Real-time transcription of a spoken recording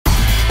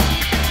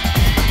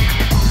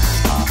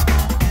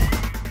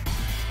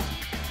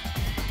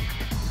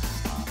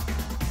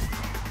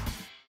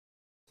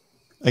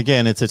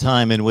Again, it's a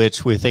time in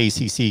which, with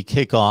ACC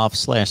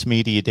kickoff /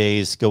 media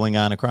days going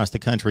on across the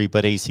country,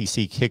 but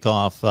ACC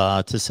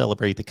kickoff to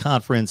celebrate the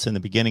conference and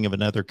the beginning of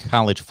another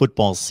college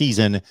football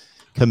season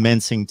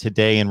commencing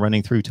today and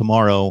running through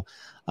tomorrow.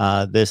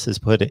 This has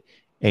put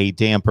a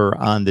damper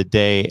on the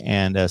day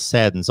and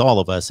saddens all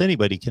of us.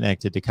 Anybody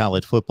connected to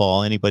college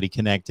football, anybody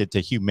connected to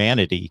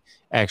humanity,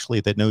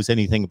 actually, that knows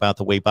anything about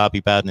the way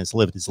Bobby Bowden has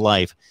lived his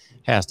life,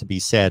 has to be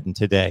saddened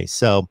today.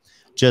 So,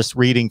 just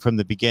reading from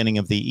the beginning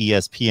of the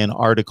ESPN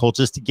article,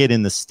 just to get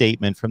in the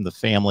statement from the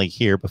family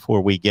here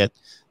before we get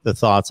the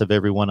thoughts of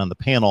everyone on the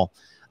panel.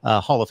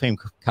 Hall of Fame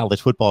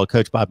college football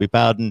coach Bobby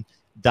Bowden,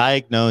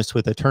 diagnosed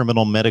with a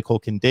terminal medical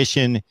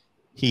condition.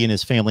 He and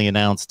his family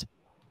announced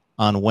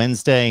on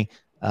Wednesday.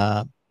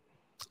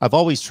 I've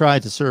always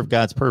tried to serve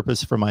God's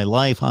purpose for my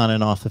life on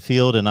and off the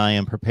field, and I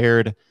am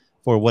prepared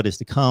for what is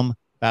to come,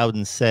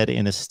 Bowden said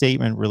in a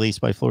statement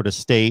released by Florida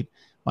State.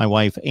 My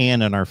wife,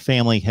 Ann, and our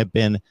family have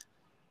been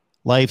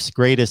life's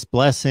greatest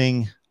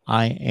blessing.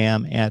 I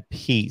am at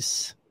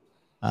peace.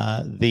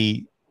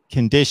 The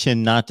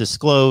condition not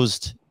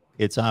disclosed.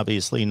 It's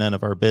obviously none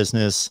of our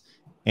business,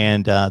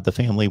 and the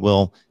family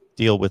will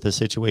deal with the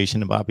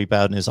situation. And Bobby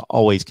Bowden has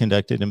always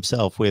conducted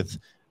himself with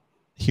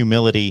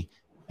humility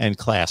and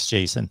class.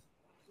 Jason.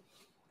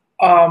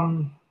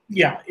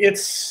 Yeah,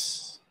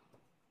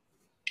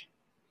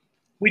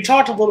 we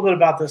talked a little bit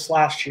about this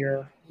last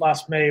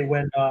May,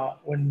 when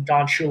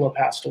Don Shula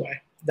passed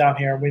away down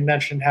here. We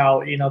mentioned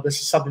how, this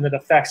is something that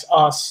affects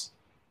us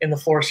in the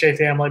Florida State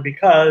family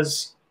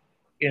because,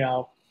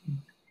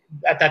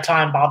 at that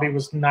time, Bobby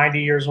was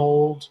 90 years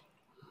old.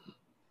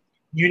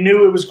 You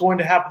knew it was going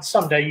to happen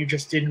someday. You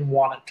just didn't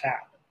want it to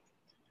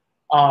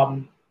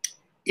happen.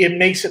 It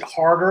makes it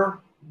harder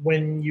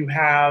when you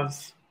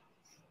have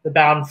the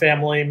Bowden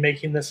family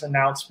making this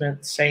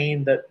announcement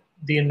saying that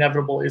the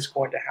inevitable is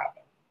going to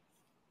happen.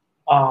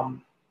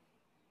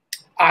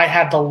 I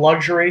had the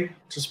luxury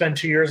to spend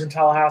 2 years in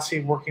Tallahassee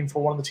working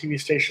for one of the TV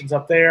stations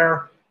up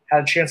there,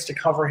 had a chance to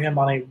cover him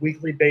on a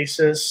weekly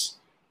basis,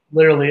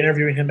 literally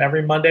interviewing him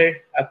every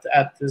Monday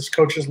at this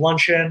coach's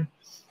luncheon,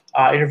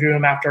 interviewing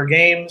him after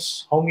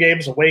games, home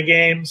games, away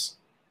games.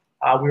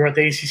 We were at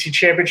the ACC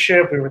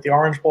Championship. We were at the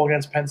Orange Bowl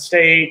against Penn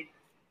State,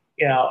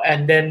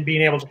 and then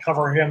being able to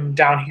cover him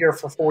down here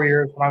for 4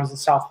 years when I was in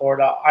South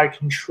Florida. I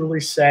can truly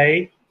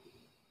say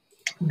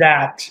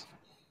that,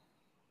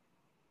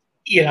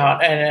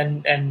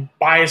 and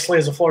biasly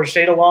as a Florida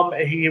State alum,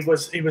 he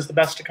was the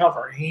best to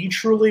cover. He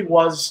truly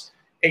was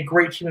a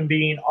great human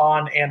being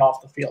on and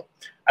off the field.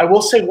 I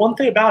will say one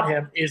thing about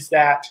him is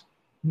that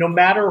no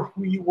matter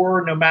who you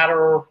were, no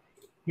matter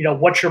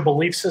what your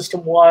belief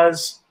system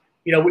was,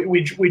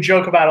 we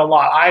joke about it a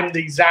lot. I'm the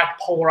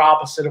exact polar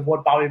opposite of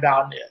what Bobby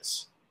Bowden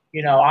is.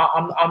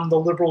 I'm the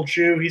liberal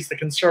Jew. He's the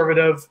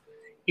conservative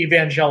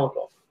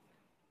evangelical.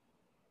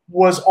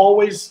 Was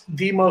always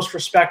the most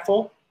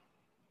respectful.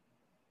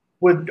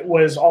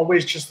 Was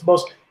always just the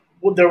most.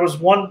 There was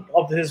one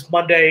of his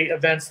Monday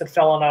events that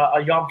fell on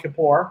a Yom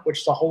Kippur, which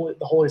is the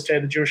holiest day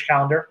of the Jewish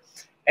calendar,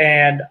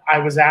 and I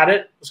was at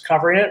it, was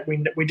covering it.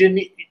 We didn't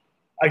eat.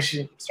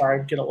 Sorry,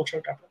 I'm getting a little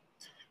choked up.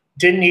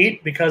 Didn't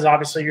eat because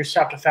obviously you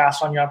have to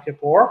fast on Yom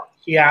Kippur.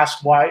 He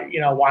asked why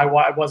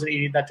I wasn't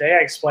eating that day. I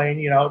explained,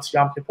 it's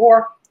Yom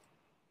Kippur.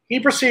 He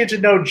proceeded to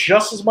know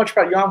just as much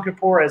about Yom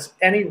Kippur as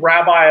any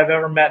rabbi I've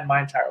ever met in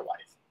my entire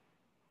life.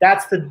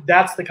 That's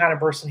the kind of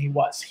person he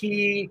was.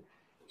 He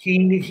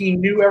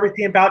knew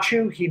everything about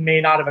you. He may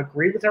not have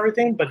agreed with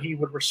everything, but he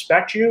would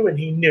respect you, and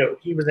he knew.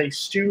 He was a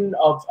student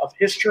of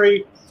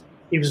history.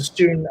 He was a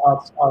student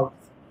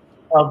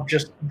of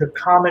just the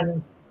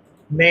common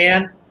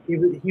man.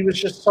 He was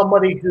just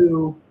somebody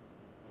who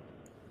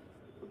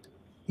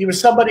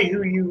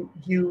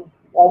you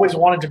always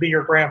wanted to be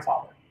your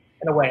grandfather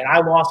in a way. And I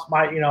lost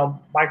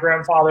my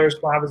grandfathers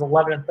when I was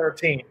 11 and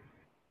 13.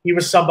 He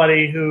was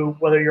somebody who,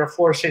 whether you're a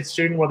Florida State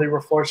student, whether you were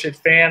a Florida State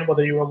fan,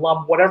 whether you were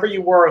alum, whatever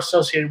you were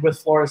associated with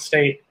Florida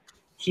State,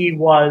 he's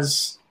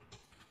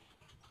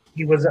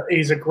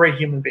a great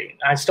human being.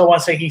 I still want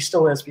to say he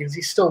still is because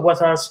he's still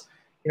with us.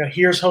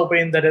 Here's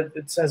hoping that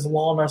it's as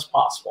long as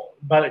possible.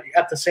 But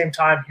at the same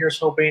time, here's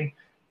hoping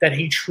that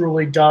he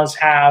truly does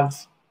have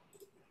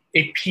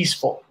a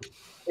peaceful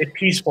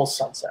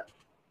sunset.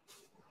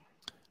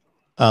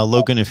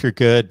 Logan, if you're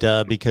good,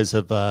 because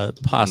of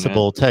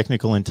possible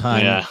technical and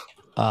time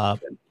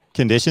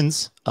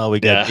conditions,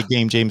 we got Big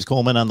Game James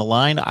Coleman on the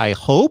line.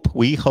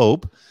 We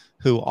hope,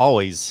 who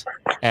always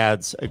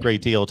adds a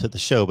great deal to the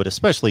show, but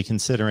especially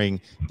considering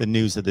the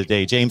news of the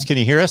day. James, can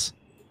you hear us?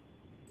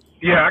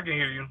 Yeah, I can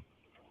hear you.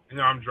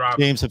 I'm driving.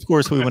 James, of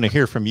course, we want to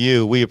hear from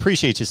you. We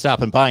appreciate you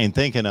stopping by and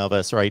thinking of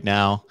us right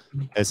now.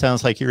 It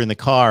sounds like you're in the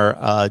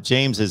car.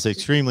 James is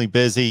extremely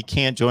busy,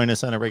 can't join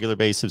us on a regular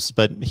basis,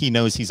 but he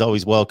knows he's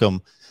always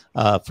welcome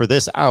for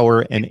this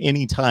hour and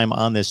any time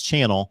on this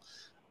channel.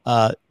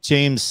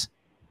 James,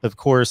 of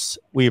course,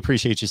 we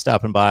appreciate you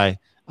stopping by.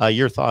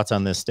 Your thoughts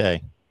on this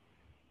day?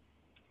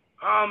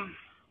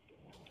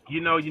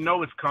 You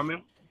know it's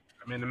coming.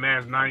 I mean, the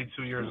man's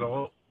 92 years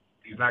old.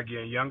 He's not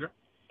getting younger.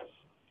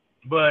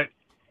 But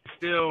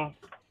still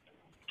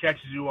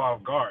catches you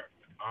off guard.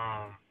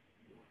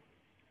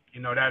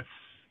 That's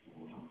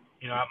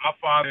my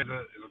father is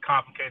a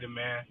complicated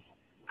man.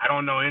 I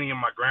don't know any of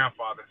my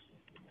grandfathers,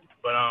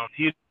 but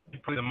he's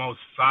probably the most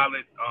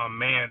solid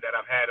man that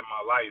I've had in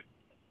my life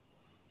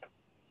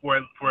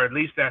for at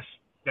least that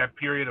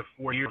period of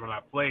 4 years when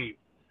I played,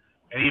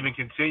 and even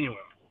continuing.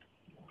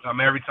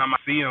 Every time I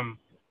see him,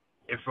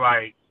 it's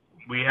like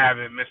we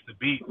haven't missed a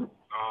beat. I've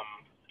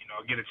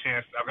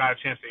got a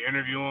chance to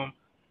interview him,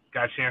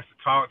 got a chance to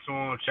talk to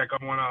him, check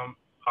up on him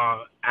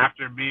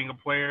after being a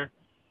player,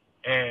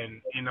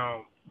 and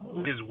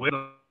his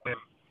wisdom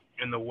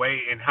and the way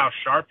and how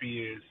sharp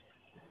he is,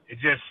 it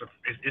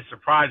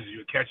surprises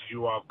you, it catches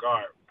you off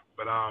guard.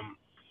 But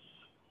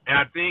and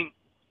I think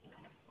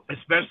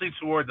especially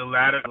toward the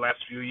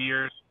last few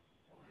years,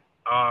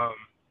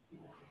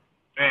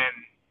 and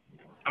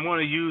I'm going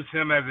to use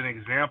him as an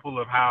example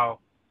of how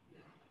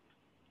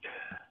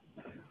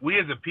we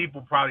as a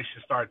people probably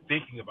should start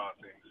thinking about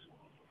things.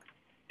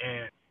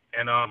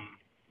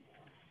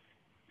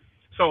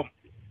 So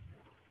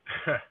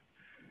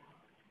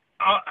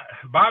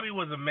Bobby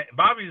was a man.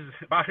 Bobby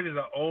is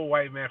an old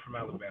white man from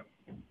Alabama.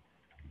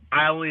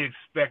 I only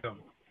expect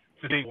him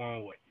to think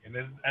one way, and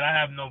I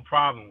have no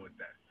problem with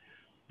that.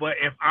 But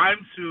if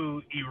I'm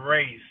to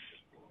erase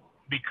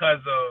because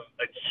of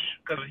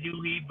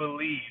who he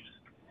believes,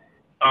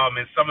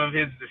 and some of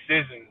his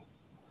decisions,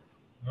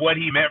 what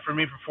he meant for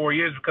me for 4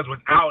 years, because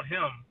without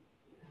him,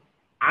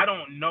 I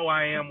don't know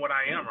I am what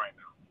I am right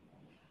now.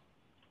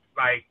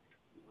 Like,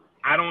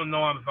 I don't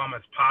know if I'm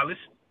as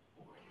polished.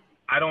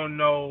 I don't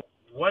know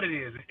what it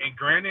is. And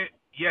granted,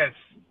 yes,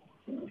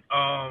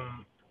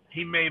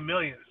 he made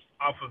millions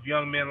off of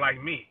young men like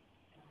me.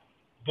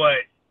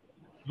 But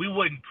we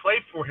wouldn't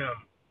play for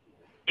him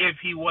if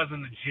he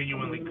wasn't a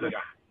genuinely good guy.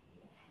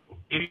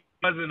 If he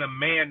wasn't a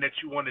man that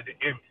you wanted to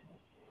image.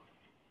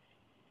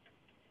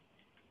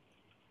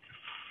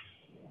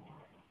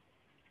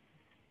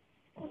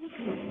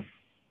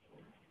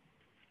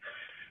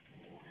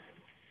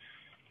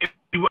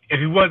 If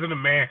he wasn't a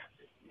man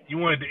you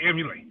wanted to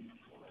emulate.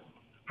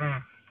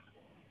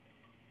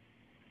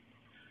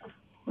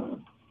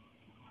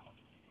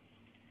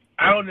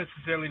 I don't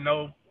necessarily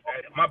know.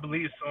 My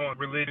beliefs on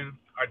religion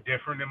are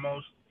different than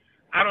most.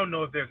 I don't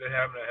know if there's a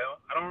heaven or hell.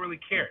 I don't really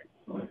care.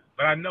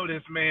 But I know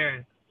this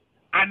man.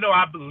 I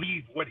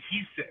believe what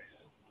he says.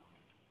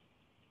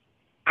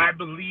 I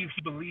believe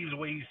he believes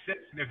what he says.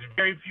 And there's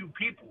very few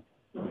people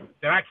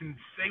that I can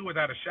say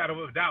without a shadow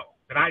of a doubt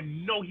that I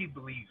know he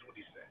believes what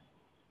he says.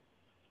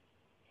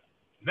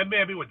 That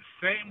man be with the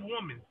same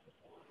woman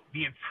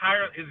his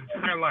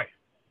entire life.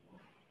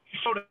 He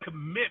showed a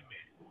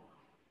commitment.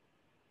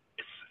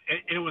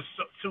 It was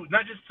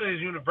not just to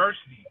his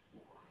university,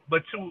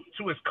 but to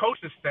his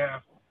coaching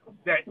staff,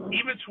 that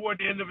even toward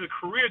the end of his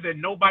career, that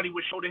nobody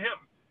would show to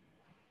him.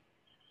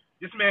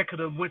 This man could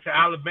have went to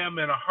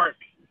Alabama in a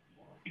heartbeat.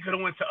 He could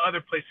have went to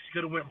other places. He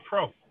could have went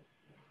pro.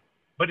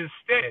 But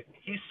instead,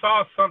 he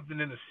saw something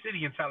in the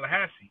city in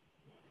Tallahassee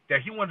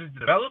that he wanted to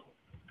develop,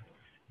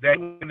 that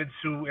he wanted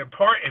to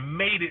impart, and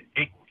made it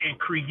and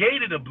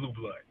created a blue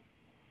blood.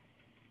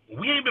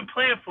 We ain't been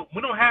playing for.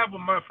 We don't have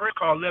what my friend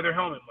called leather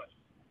helmet money.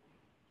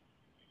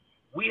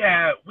 We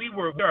are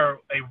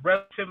a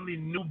relatively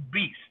new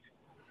beast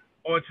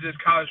onto this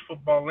college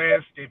football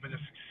landscape, and the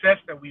success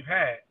that we've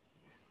had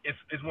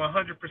is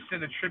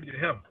 100% attributed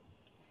to him.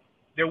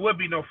 There would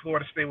be no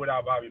Florida State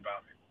without Bobby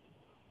Bowden.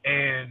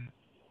 And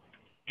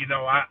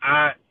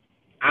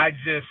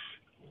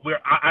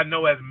I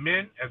know as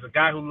men, as a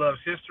guy who loves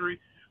history,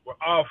 we're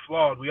all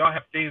flawed. We all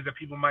have things that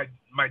people might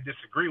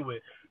disagree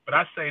with. But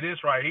I say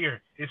this right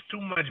here: it's too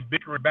much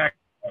bickering back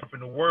in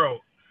the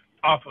world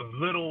off of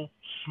little,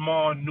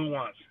 small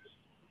nuances.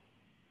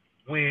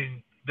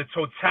 When the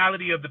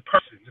totality of the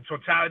person, the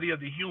totality of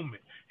the human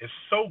is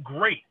so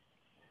great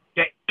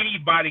that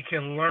anybody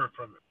can learn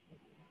from it.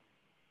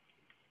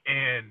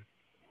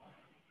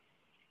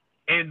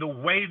 And the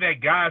way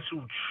that guys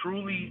who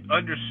truly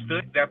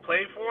understood that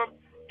played for him,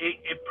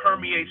 it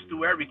permeates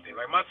through everything.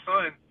 Like, my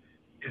son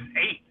is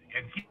 8,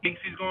 and he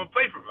thinks he's going to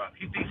play for Bobby.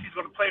 He thinks he's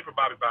going to play for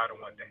Bobby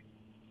Bowden one day.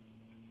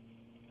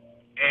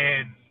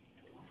 And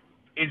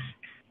it's,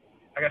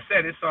 like I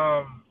said, it's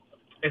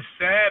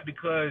sad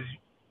because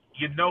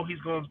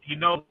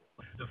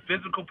the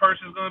physical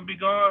person is going to be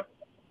gone,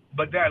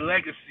 but that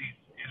legacy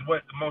is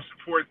what the most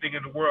important thing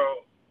in the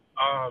world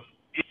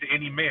is to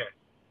any man.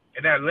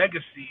 And that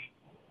legacy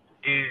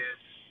is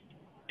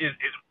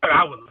what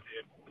I would look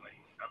at.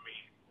 I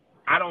mean,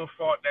 I don't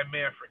fault that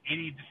man for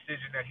any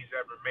decision that he's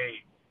ever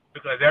made,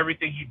 because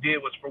everything he did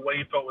was for what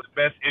he felt was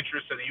best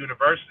interest of the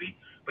university,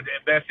 but the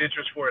best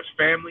interest for his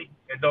family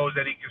and those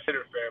that he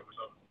considered family.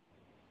 So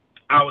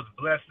I was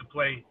blessed to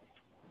play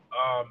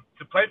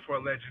for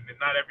a legend, and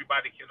not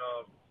everybody can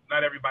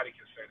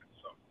say that.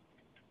 So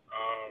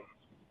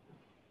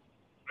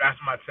that's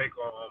my take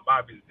on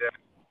Bobby's death,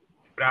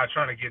 without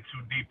trying to get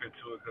too deep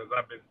into it, because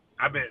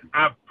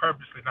I've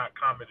purposely not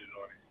commented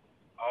on it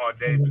all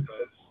day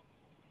because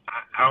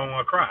I don't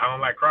want to cry. I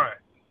don't like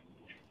crying.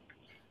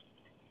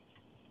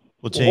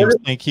 Well, James,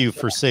 thank you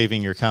for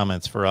saving your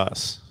comments for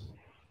us.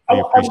 We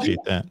appreciate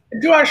that. I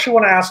do actually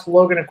want to ask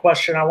Logan a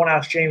question. I want to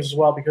ask James as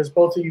well, because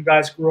both of you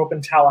guys grew up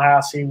in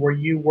Tallahassee, where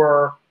you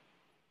were,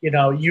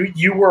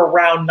 you were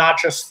around not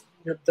just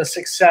the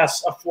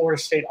success of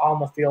Florida State on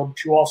the field,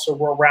 but you also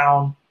were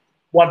around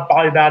what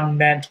Bobby Bowden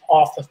meant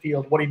off the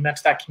field, what he meant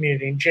to that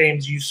community. And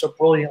James, you so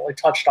brilliantly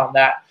touched on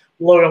that.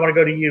 Logan, I want to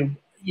go to you.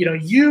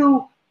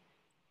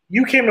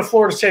 You came to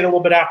Florida State a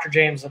little bit after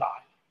James and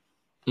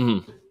I.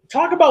 Mm-hmm.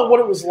 Talk about what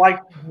it was like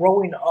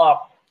growing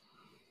up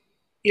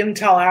in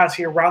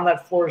Tallahassee around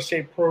that Florida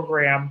State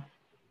program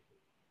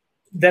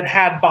that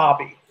had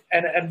Bobby,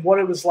 and what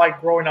it was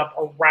like growing up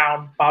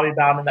around Bobby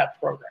Bowden in that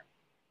program.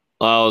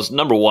 Well, it was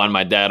number one.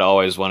 My dad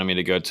always wanted me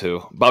to go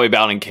to Bobby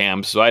Bowden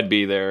camp, so I'd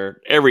be there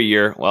every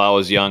year while I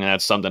was young, and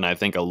that's something I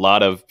think a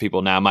lot of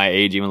people now my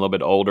age, even a little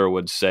bit older,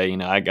 would say.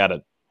 I got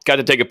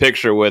to take a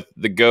picture with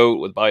the GOAT,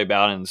 with Bobby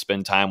Bowden, and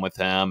spend time with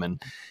him.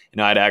 And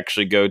I'd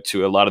actually go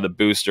to a lot of the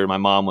booster. My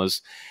mom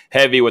was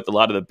heavy with a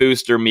lot of the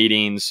booster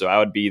meetings, so I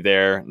would be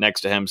there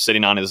next to him,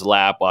 sitting on his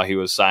lap while he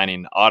was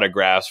signing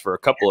autographs for a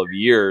couple of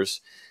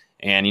years.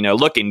 And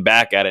looking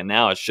back at it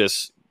now, it's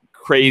just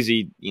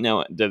crazy,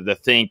 to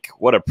think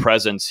what a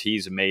presence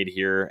he's made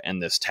here in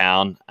this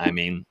town. I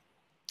mean,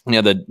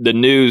 the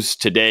news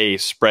today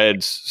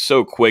spreads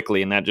so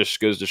quickly, and that just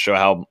goes to show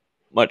how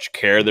much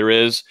care there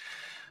is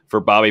for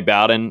Bobby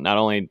Bowden, not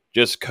only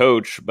just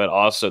coach, but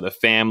also the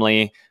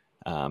family,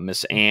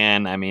 Miss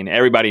Ann. I mean,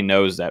 everybody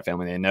knows that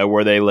family. They know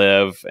where they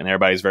live, and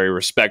everybody's very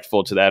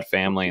respectful to that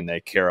family, and they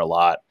care a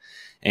lot.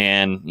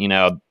 And,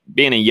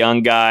 being a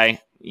young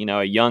guy,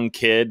 a young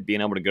kid,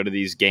 being able to go to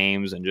these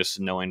games and just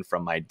knowing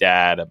from my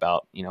dad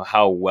about,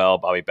 how well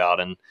Bobby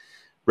Bowden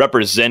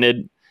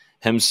represented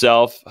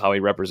himself, how he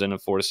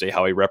represented Florida State,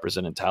 how he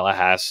represented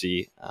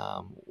Tallahassee,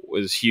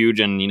 was huge.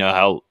 And,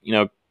 how,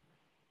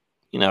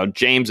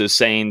 James is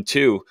saying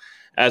too,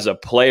 as a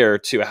player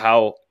too,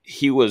 how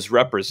he was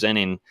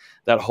representing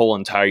that whole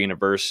entire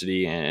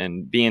university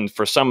and being,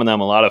 for some of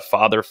them, a lot of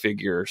father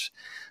figures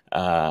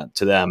to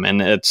them.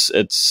 And it's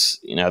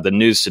the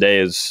news today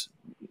is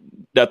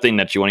nothing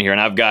that you want to hear.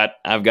 And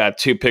I've got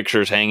two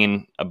pictures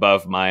hanging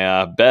above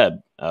my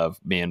bed of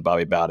me and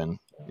Bobby Bowden.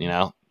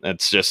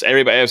 It's just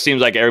everybody. It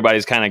seems like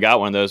everybody's kind of got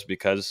one of those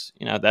because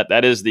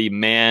that is the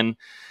man,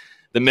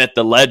 the myth,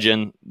 the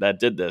legend that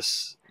did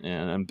this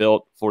and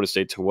built Florida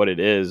State to what it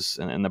is,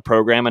 and the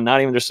program, and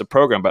not even just the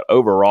program, but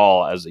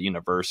overall as a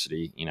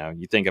university.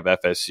 You think of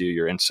FSU,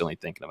 you're instantly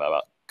thinking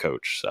about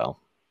Coach. So,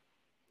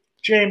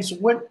 James,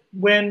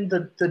 when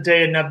the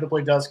day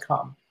inevitably does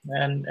come,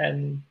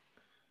 and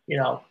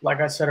like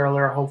I said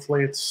earlier,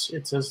 hopefully it's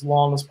as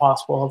long as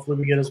possible. Hopefully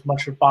we get as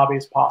much of Bobby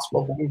as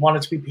possible, but we want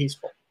it to be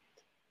peaceful.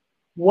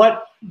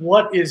 What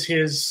is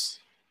his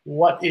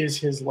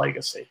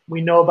legacy?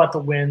 We know about the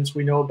wins.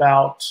 We know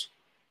about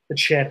the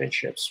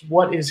championships.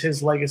 What is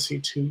his legacy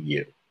to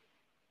you?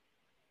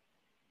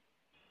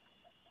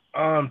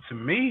 To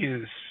me,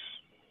 is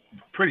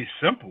pretty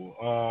simple.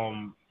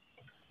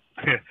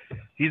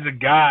 He's a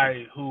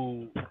guy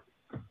who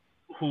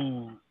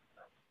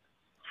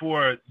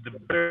for the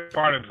better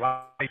part of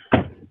life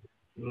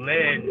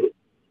led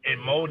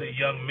and molded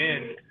young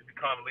men to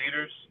become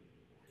leaders,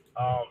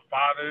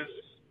 fathers,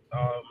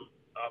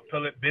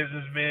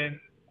 businessmen,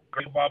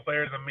 great football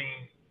players. I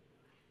mean,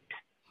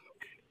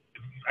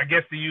 I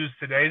guess to use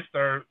today's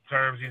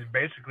terms,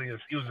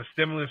 he was a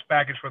stimulus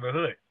package for the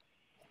hood.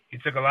 He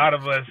took a lot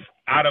of us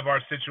out of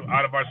our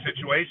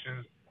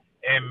situations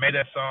and made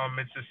us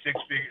into six,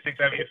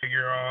 7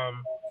 figure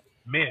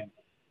men.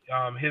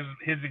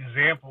 His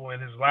example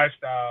and his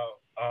lifestyle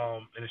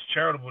and his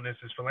charitableness,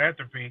 his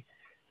philanthropy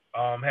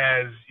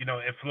has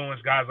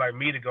influenced guys like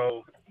me to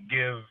go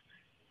give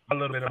a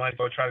little bit of money,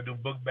 go try to do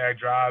book bag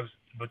drives,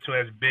 but to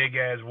as big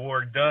as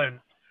Ward Dunn,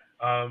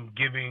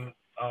 giving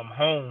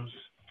homes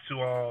to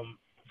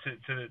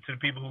the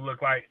people who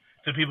look like,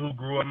 to people who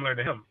grew up similar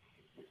to him.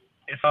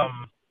 It's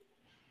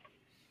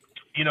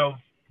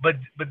but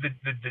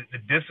the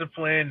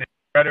discipline, the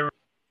rhetoric.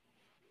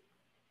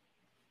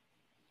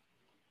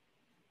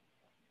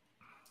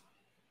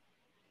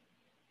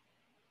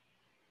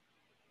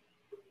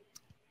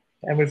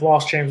 And we've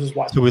lost James's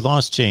wife. So we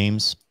lost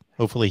James.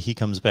 Hopefully he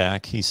comes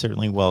back. He's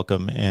certainly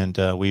welcome, and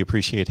we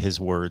appreciate his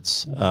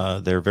words.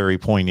 They're very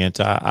poignant.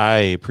 I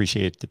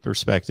appreciate the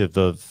perspective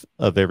of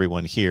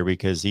everyone here,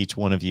 because each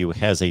one of you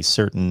has a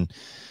certain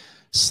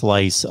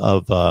slice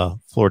of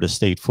Florida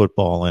State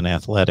football and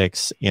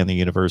athletics and the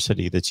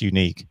university that's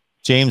unique.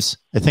 James,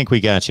 I think we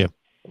got you.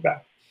 Okay.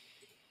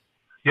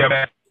 Yeah,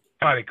 man.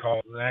 Somebody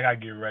called. I got to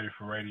get ready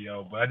for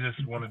radio, but I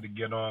just wanted to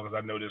get on because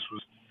I know this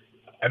was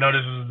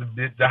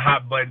the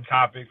hot button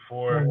topic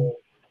for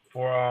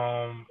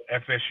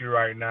FSU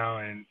right now.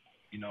 And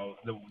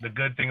the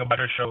good thing about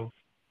your show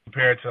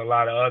compared to a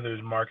lot of others,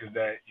 Mark, is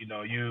that you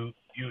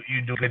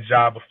do a good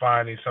job of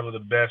finding some of the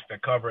best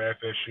that cover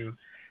FSU.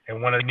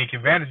 And one of the unique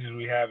advantages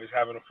we have is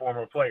having a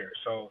former player.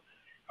 So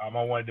I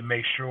wanted to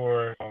make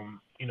sure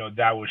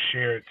that was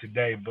shared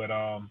today. But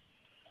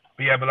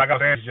like I was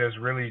saying, it's just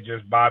really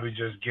just Bobby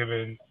just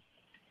giving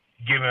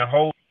giving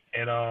hope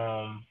and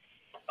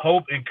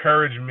hope,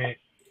 encouragement,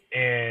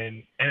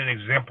 and an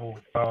example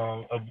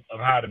of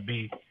how to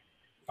be.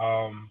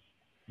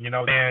 You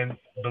know, man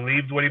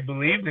believed what he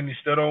believed, and he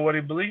stood on what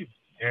he believed,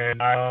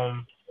 and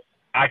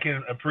I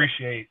can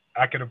appreciate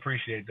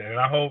that, and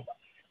I hope.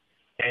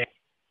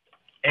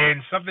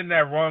 And something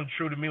that rung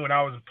true to me when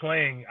I was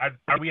playing,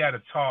 we had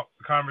a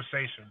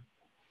conversation.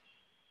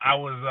 I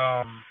was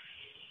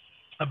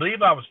I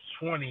believe I was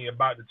 20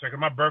 about to turn.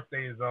 My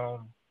birthday is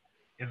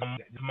this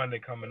Monday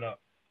coming up,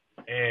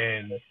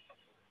 and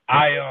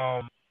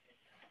I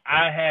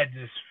had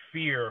this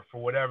fear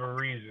for whatever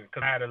reason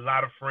because I had a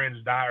lot of friends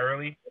die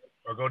early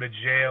or go to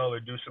jail or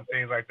do some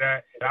things like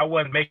that. And I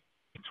wasn't making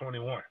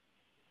 21,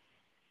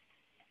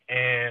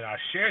 and I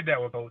shared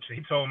that with Coach.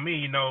 He told me,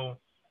 you know,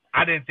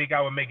 I didn't think I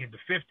would make it to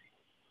 50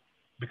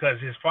 because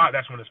his father.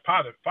 That's when his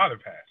father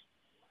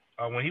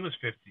passed when he was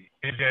 50.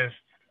 It's just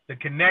the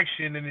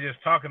connection and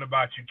just talking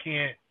about you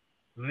can't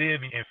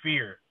live in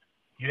fear.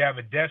 You have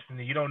a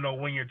destiny. You don't know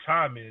when your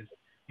time is.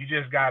 You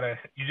just gotta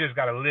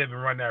live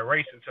and run that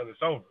race until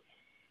it's over.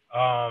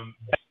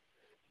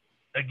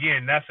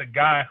 Again, that's a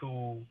guy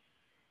who,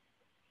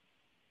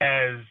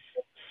 as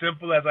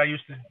simple as I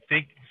used to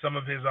think some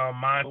of his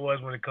mind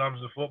was when it comes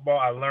to football,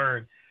 I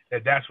learned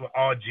that that's what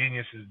all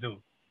geniuses do.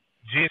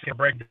 Genius can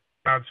break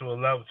down to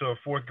a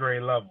fourth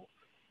grade level.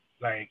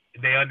 Like,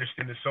 they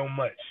understand it so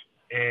much.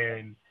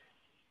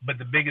 But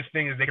the biggest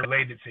thing is they can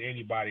relate it to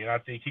anybody. And I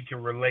think he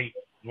can relate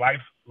life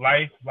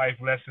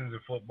lessons in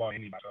football to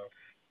anybody. So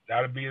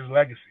that would be his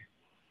legacy.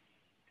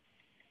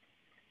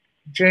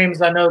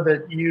 James, I know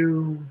that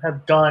you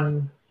have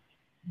done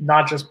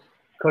not just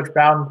Coach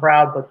Bowden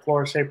proud, but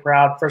Florida State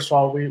proud. First of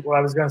all, what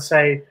I was going to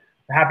say,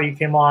 happy you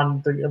came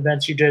on, the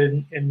events you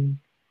did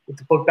with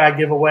the book bag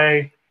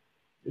giveaway.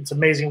 It's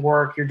amazing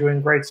work. You're doing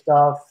great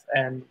stuff,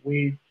 and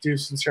we do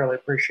sincerely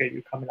appreciate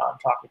you coming on and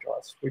talking to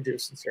us. We do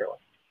sincerely.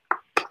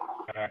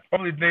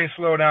 Hopefully things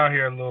slow down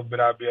here a little bit.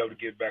 I'll be able to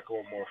get back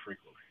on more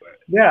frequently. But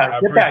yeah,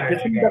 get back.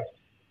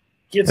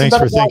 Thanks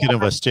for thinking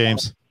of us,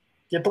 James.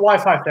 Get the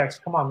Wi-Fi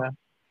fixed. Come on, man.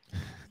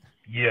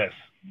 Yes,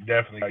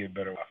 definitely get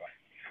better Wi-Fi.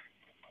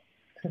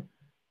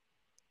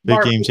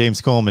 Big game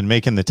James Coleman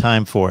making the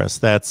time for us.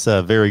 That's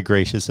very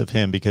gracious of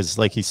him because,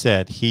 like he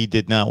said, he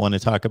did not want to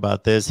talk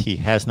about this. He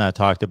has not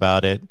talked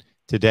about it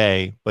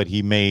today, but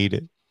he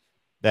made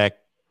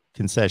that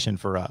concession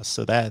for us.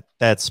 So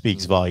that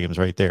speaks volumes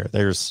right there.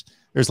 There's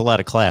a lot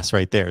of class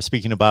right there.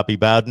 Speaking of Bobby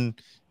Bowden,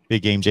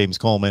 big game James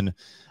Coleman,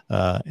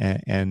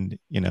 and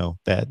you know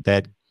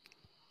that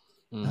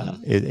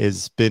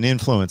has been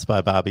influenced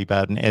by Bobby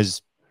Bowden,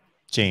 as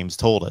James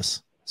told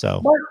us.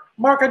 So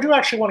Mark, I do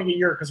actually want to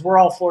get because we're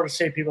all Florida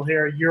State people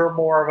here. You're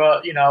more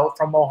of a,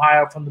 from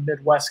Ohio, from the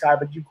Midwest guy,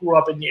 but you grew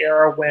up in the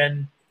era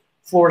when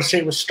Florida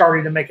State was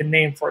starting to make a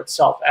name for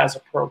itself as a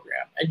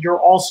program. And you're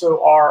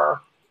also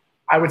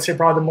I would say,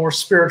 probably the more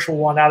spiritual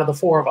one out of the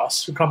four of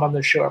us who come on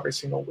this show every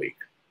single week.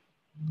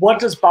 What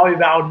does Bobby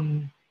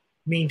Bowden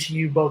mean to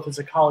you, both as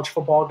a college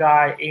football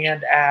guy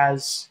and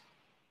as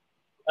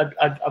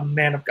a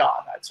man of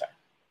God, I'd say?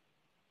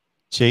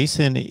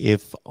 Jason,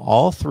 if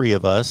all three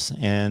of us,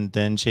 and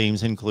then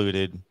James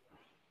included,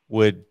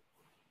 would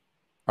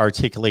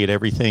articulate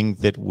everything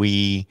that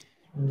we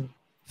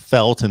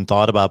felt and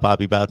thought about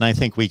Bobby Bowden, I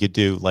think we could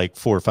do like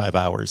 4 or 5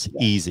 hours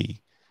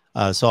easy.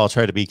 So I'll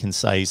try to be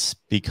concise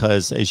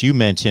because, as you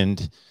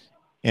mentioned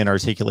and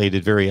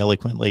articulated very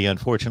eloquently,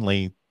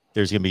 unfortunately,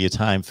 there's going to be a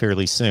time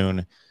fairly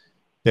soon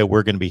that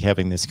we're going to be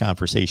having this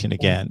conversation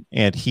again,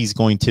 and he's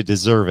going to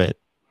deserve it.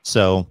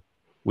 So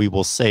we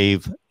will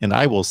save, and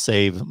I will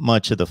save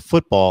much of the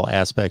football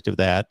aspect of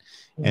that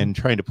and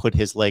trying to put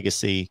his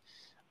legacy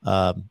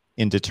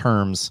into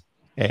terms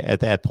at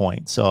that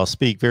point. So I'll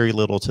speak very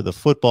little to the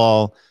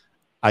football.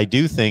 I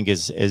do think,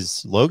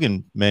 as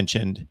Logan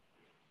mentioned,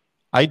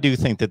 I do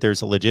think that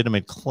there's a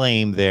legitimate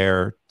claim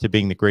there to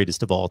being the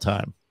greatest of all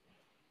time.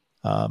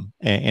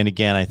 And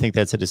again, I think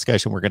that's a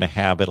discussion we're going to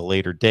have at a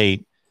later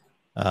date.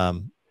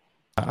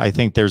 I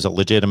think there's a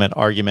legitimate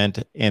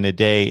argument in a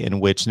day in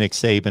which Nick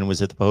Saban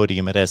was at the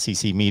podium at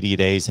SEC Media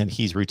Days, and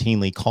he's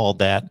routinely called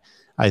that.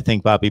 I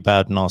think Bobby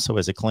Bowden also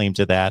has a claim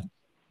to that.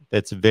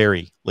 That's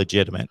very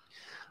legitimate.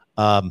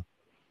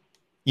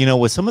 You know,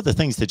 with some of the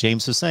things that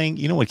James was saying,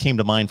 you know, what came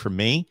to mind for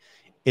me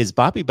is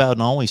Bobby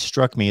Bowden always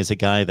struck me as a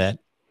guy that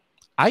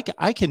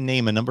I can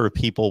name a number of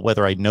people,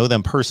 whether I know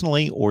them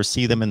personally or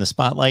see them in the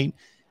spotlight,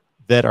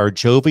 that are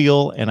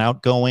jovial and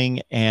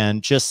outgoing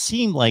and just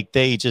seem like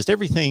they just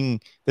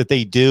everything that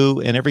they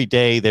do and every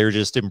day they're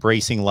just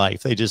embracing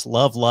life. They just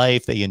love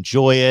life. They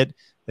enjoy it.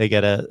 They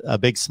get a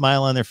big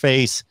smile on their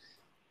face.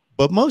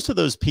 But most of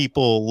those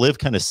people live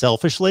kind of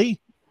selfishly.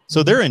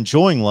 So they're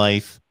enjoying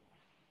life,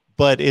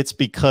 but it's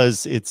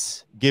because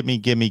it's give me,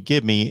 give me,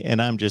 give me.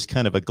 And I'm just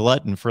kind of a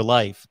glutton for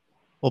life.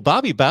 Well,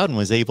 Bobby Bowden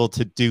was able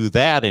to do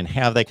that and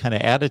have that kind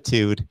of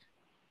attitude,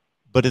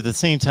 but at the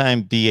same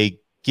time be a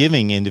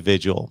giving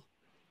individual.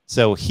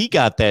 So he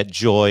got that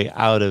joy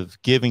out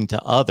of giving to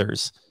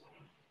others.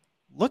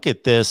 Look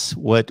at this,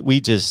 what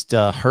we just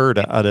heard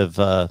out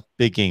of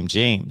Big Game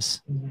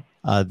James.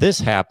 This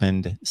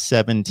happened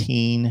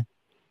 17,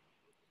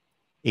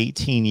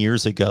 18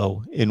 years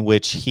ago, in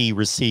which he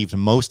received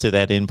most of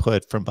that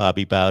input from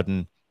Bobby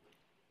Bowden.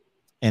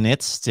 And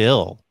it's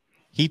still,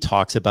 he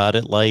talks about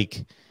it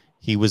like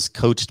he was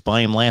coached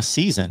by him last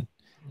season.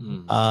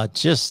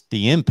 Just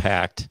the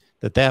impact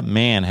that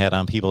man had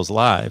on people's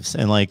lives.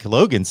 And like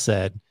Logan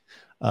said,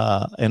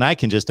 and I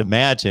can just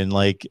imagine,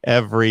 like,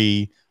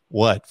 every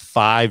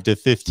 5 to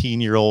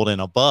 15-year-old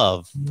and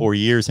above for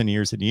years and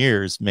years and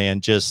years, man,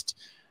 just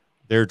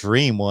their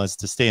dream was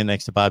to stand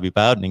next to Bobby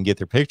Bowden and get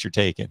their picture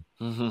taken.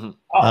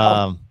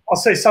 I'll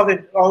say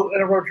something. I'll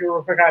interrupt you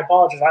real quick. I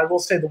apologize. I will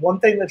say the one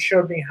thing that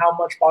showed me how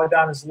much Bobby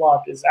Bowden is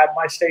loved is at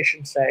my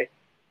station say,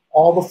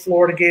 all the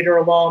Florida Gator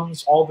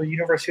alums, all the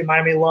University of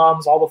Miami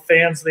alums, all the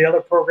fans of the other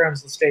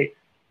programs in the state,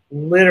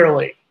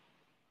 literally,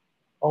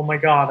 oh my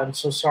God, I'm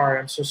so sorry,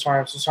 I'm so sorry,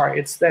 I'm so sorry.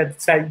 It's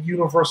that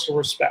universal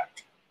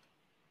respect.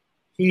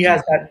 He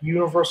has that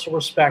universal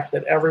respect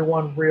that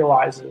everyone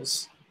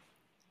realizes.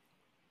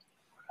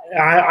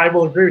 I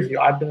will agree with you.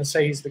 I'm going to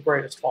say he's the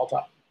greatest of all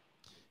time.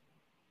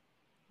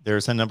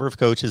 There's a number of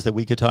coaches that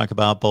we could talk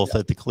about both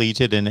at the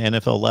collegiate and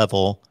NFL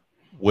level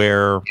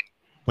where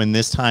when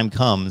this time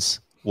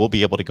comes, we'll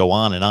be able to go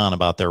on and on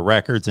about their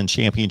records and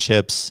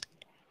championships.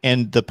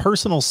 And the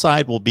personal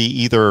side will be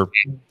either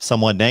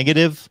somewhat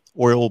negative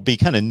or it will be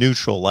kind of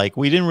neutral. Like,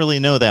 we didn't really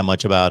know that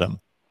much about them.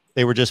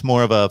 They were just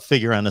more of a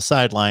figure on the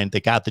sideline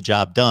that got the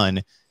job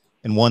done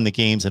and won the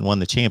games and won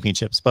the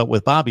championships. But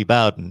with Bobby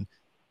Bowden,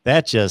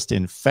 that just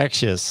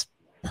infectious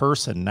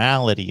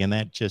personality and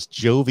that just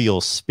jovial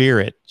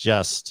spirit,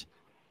 just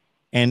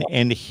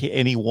and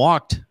he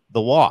walked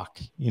the walk.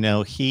 You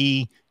know,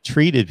 he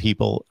treated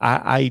people.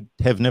 I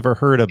have never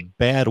heard a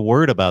bad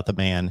word about the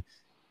man.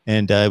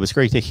 And it was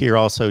great to hear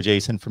also,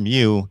 Jason, from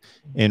you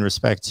in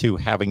respect to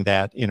having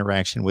that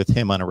interaction with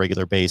him on a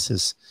regular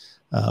basis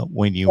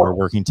when you were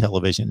working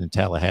television in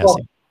Tallahassee. Well,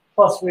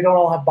 plus, we don't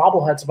all have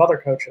bobbleheads of other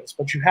coaches,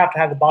 but you have to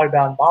have the Bobby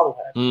Bowden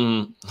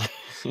bobblehead.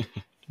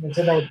 It's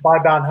in there with the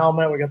Bobby Bowden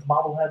helmet. We got the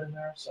bobblehead in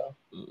there. So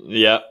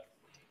yeah,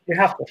 you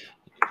have to.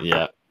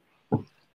 Yeah.